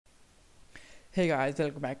Hey guys,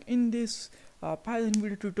 welcome back. In this Python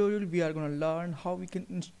video tutorial, we are going to learn how we can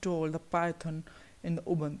install the Python in the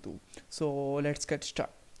Ubuntu. So let's get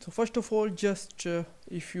started. So first of all, just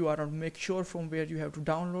if you are not make sure from where you have to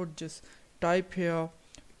download, just type here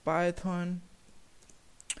Python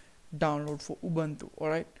download for Ubuntu. All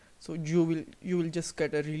right. So you will just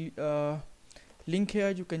get a link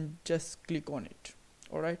here. You can just click on it.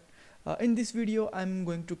 All right. In this video, I'm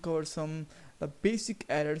going to cover some the basic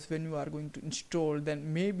errors when you are going to install.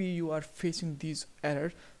 Then maybe you are facing these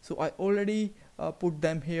errors, so I already put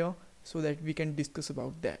them here so that we can discuss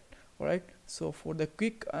about that. Alright, so for the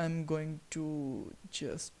quick, I'm going to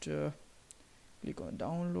just click on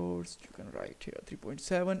downloads. You can write here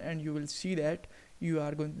 3.7 and you will see that you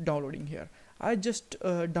are going downloading here. I just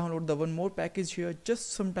download the one more package here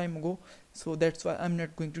just some time ago, so that's why I'm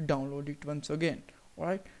not going to download it once again.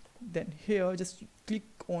 Alright, then here just click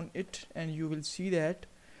on it and you will see that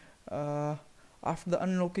after the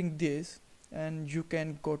unlocking this, and you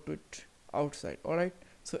can go to it outside. Alright,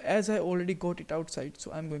 so as I already got it outside,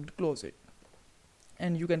 so I'm going to close it,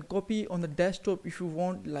 and you can copy on the desktop if you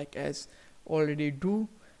want, like as already do.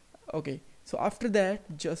 Okay, so after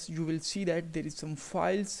that, just you will see that there is some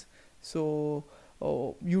files. So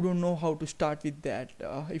you don't know how to start with that.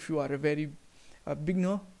 If you are a very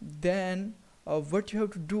beginner, then what you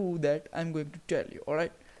have to do, that I'm going to tell you.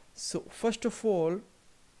 Alright, so first of all,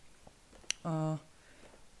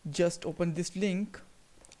 just open this link.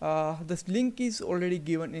 This link is already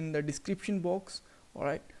given in the description box.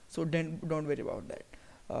 Alright, so then don't worry about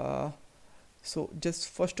that. So just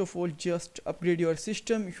first of all, just upgrade your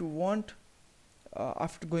system if you want.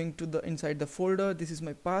 After going to the inside the folder, this is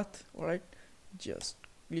my path. Alright, just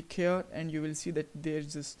click here and you will see that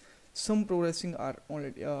there's just some progressing are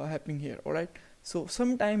already happening here. Alright, so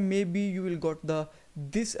sometime maybe you will got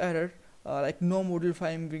this error, like no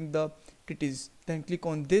modifying the cities. Then click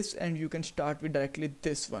on this and you can start with directly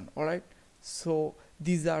this one. Alright, so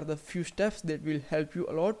these are the few steps that will help you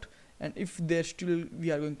a lot, and if there still we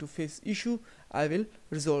are going to face issue, I will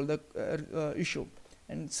resolve the issue.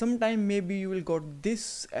 And sometime maybe you will got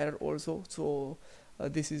this error also. So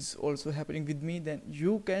this is also happening with me. Then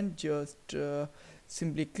you can just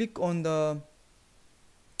simply click on the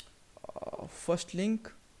first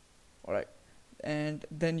link. Alright, and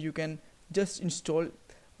then you can just install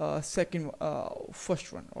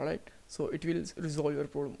first one. Alright, so it will resolve your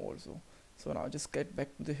problem also. So now just get back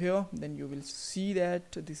to here, then you will see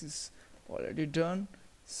that this is already done.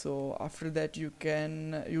 So after that, you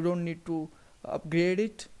don't need to upgrade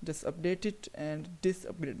it, just update it and this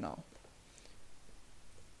upgrade now.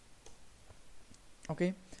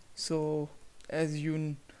 Okay, so as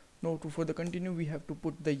you know, to further continue, we have to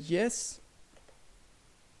put the yes.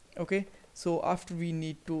 Okay, so after we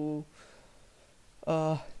need to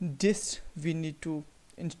we need to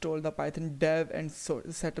install the Python dev and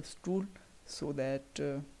setups tool, so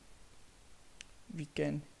that we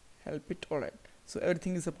can help it. Alright, so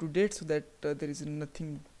everything is up to date, so that there is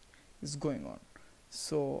nothing is going on.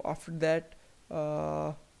 So after that,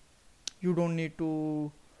 you don't need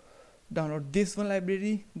to download this one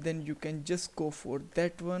library, then you can just go for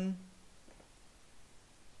that one.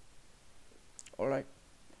 Alright,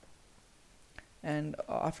 and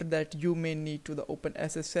after that you may need to the open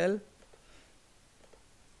SSL.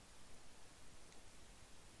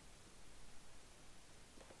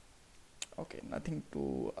 Okay, nothing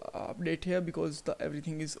to update here because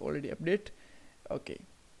everything is already update. Okay,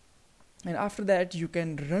 and after that you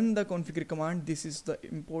can run the configure command. This is the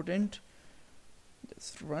important,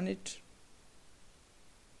 just run it,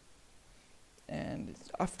 and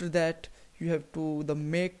after that you have to the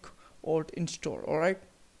make alt install. Alright,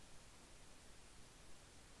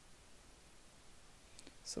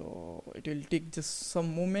 so it will take just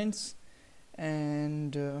some moments.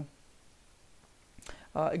 And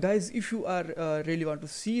guys, if you are really want to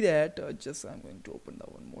see that, just I'm going to open the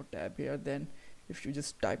one more tab here. Then if you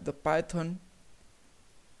just type the Python,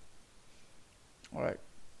 alright,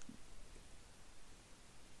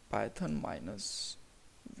 Python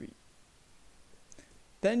 -v,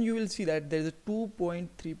 then you will see that there is a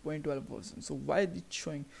 2.3.12 version. So why it's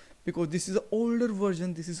showing? Because this is an older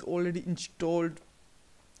version. This is already installed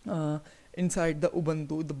inside the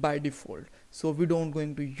Ubuntu by default, so we don't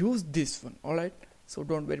going to use this one. Alright, so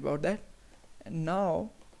don't worry about that. And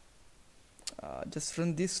now just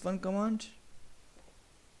run this one command,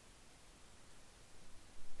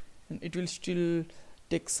 and it will still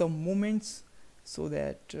take some moments, so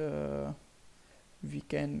that we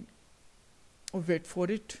can wait for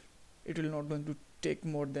it. It will not going to take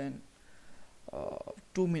more than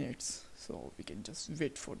 2 minutes, so we can just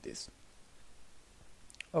wait for this.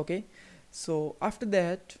 Okay, So after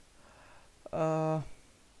that, uh,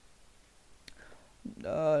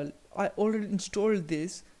 I already installed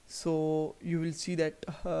this, so you will see that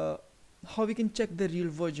how we can check the real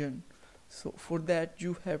version. So for that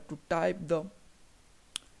you have to type the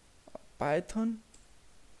Python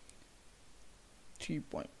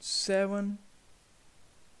 3.7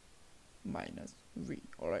 minus v.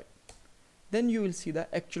 Alright, then you will see the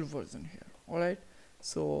actual version here. Alright,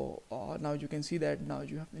 so now you can see that now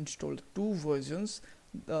you have installed two versions.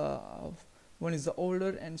 The one is the older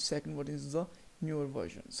and second one is the newer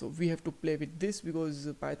version. So we have to play with this because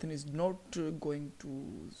Python is not going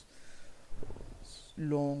to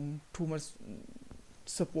long too much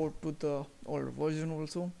support to the older version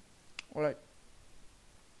also. Alright,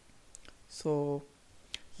 so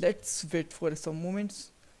let's wait for some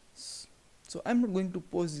moments. So I'm not going to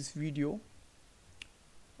pause this video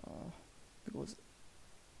because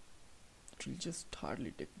it will just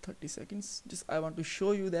hardly take 30 seconds. Just I want to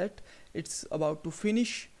show you that it's about to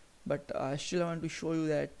finish, but still I want to show you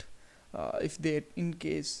that if there in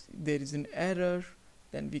case there is an error,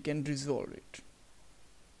 then we can resolve it.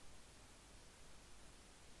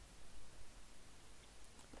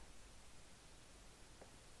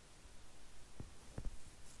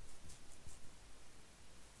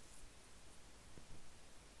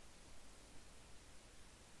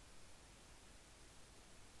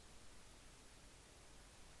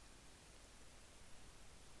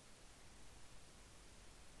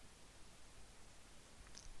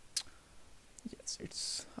 Yes,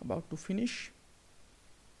 it's about to finish.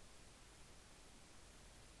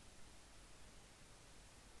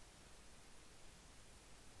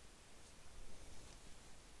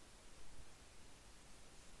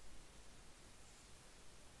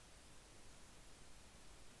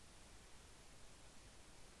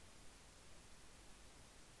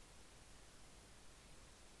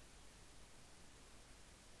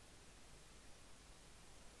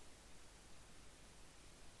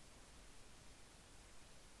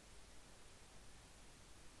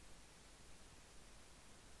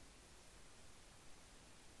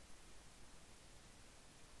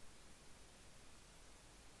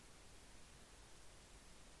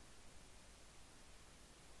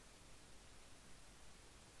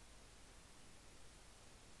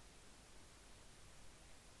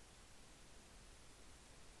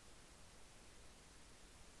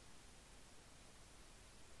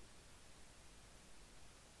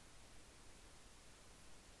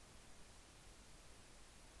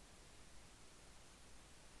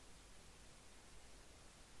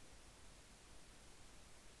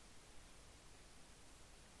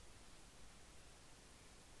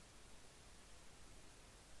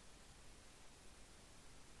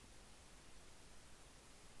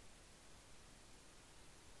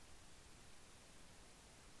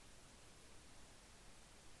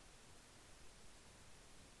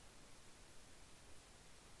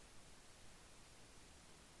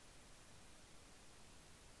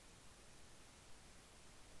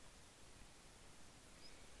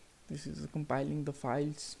 This is compiling the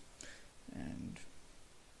files, and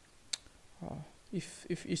if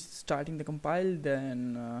it's starting the compile,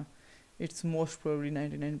 then it's most probably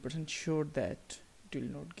 99% sure that it will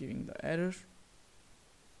not giving the error.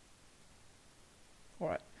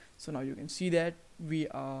 Alright, so now you can see that we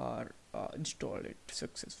are installed it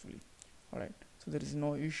successfully. Alright, so there is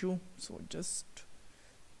no issue. So just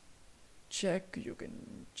check, you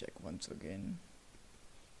can check once again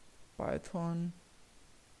Python.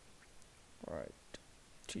 Alright,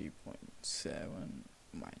 3.7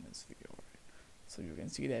 minus v. Alright, so you can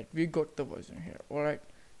see that we got the version here. Alright,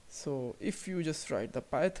 so if you just write the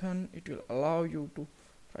Python, it will allow you to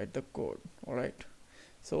write the code. Alright,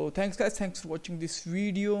 so thanks guys, thanks for watching this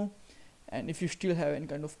video, and if you still have any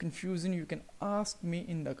kind of confusion, you can ask me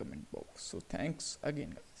in the comment box. So thanks again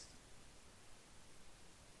guys.